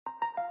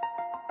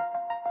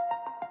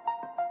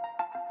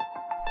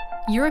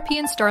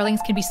European starlings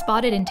can be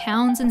spotted in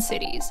towns and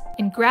cities,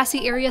 in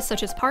grassy areas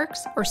such as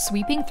parks, or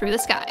sweeping through the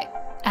sky.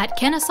 At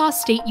Kennesaw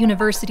State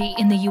University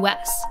in the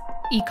US,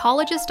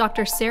 ecologist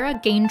Dr. Sarah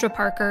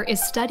Guindre-Parker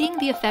is studying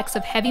the effects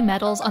of heavy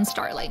metals on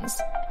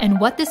starlings, and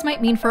what this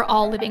might mean for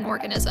all living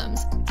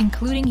organisms,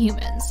 including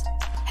humans.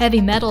 Heavy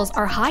metals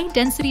are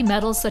high-density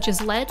metals such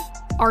as lead,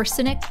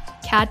 arsenic,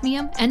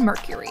 cadmium, and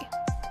mercury.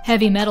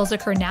 Heavy metals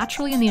occur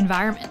naturally in the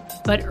environment,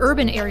 but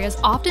urban areas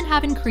often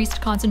have increased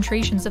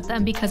concentrations of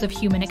them because of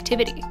human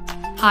activity.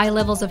 High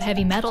levels of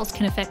heavy metals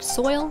can affect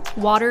soil,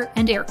 water,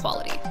 and air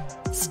quality.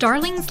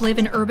 Starlings live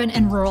in urban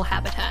and rural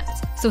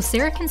habitats, so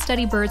Sarah can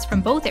study birds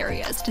from both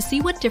areas to see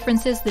what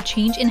differences the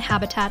change in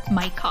habitat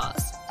might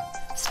cause.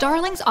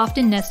 Starlings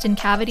often nest in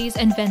cavities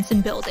and vents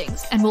in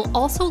buildings, and will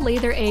also lay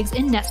their eggs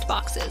in nest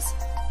boxes.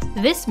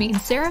 This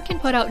means Sarah can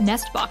put out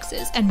nest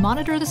boxes and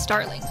monitor the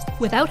starlings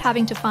without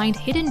having to find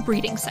hidden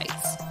breeding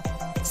sites.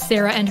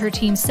 Sarah and her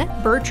team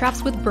set bird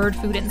traps with bird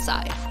food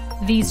inside.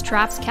 These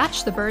traps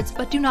catch the birds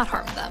but do not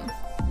harm them.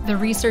 The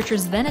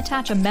researchers then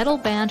attach a metal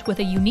band with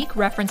a unique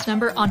reference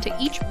number onto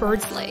each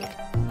bird's leg.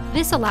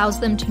 This allows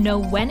them to know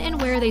when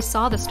and where they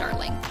saw the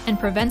starling, and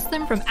prevents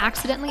them from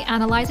accidentally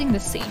analyzing the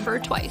same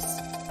bird twice.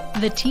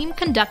 The team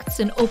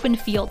conducts an open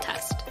field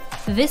test.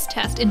 This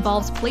test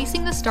involves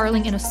placing the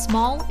starling in a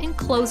small,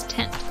 enclosed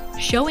tent,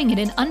 showing it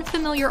an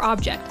unfamiliar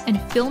object,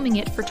 and filming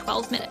it for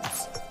 12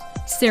 minutes.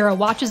 Sarah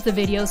watches the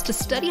videos to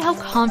study how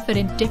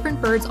confident different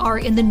birds are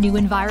in the new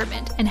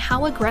environment and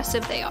how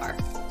aggressive they are.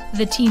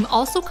 The team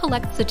also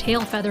collects the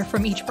tail feather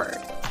from each bird.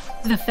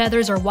 The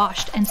feathers are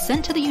washed and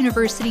sent to the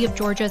University of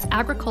Georgia's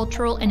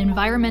Agricultural and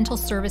Environmental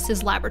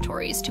Services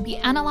laboratories to be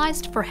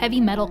analyzed for heavy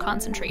metal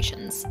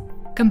concentrations.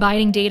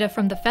 Combining data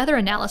from the feather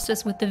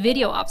analysis with the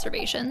video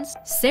observations,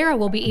 Sarah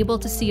will be able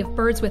to see if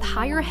birds with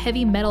higher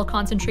heavy metal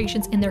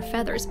concentrations in their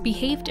feathers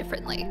behave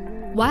differently.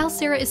 While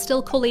Sarah is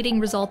still collating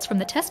results from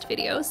the test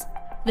videos,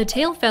 the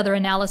tail feather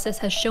analysis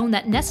has shown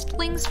that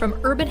nestlings from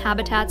urban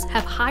habitats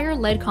have higher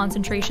lead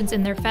concentrations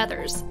in their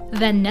feathers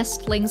than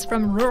nestlings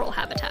from rural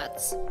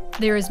habitats.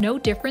 There is no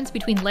difference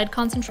between lead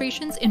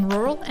concentrations in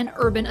rural and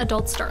urban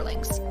adult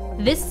starlings.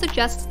 This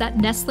suggests that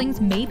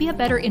nestlings may be a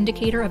better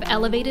indicator of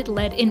elevated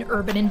lead in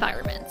urban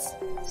environments.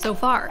 So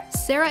far,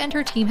 Sarah and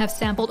her team have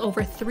sampled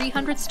over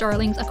 300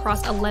 starlings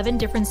across 11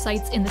 different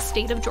sites in the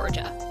state of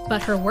Georgia,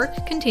 but her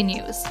work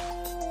continues.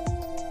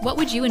 What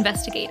would you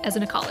investigate as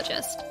an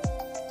ecologist?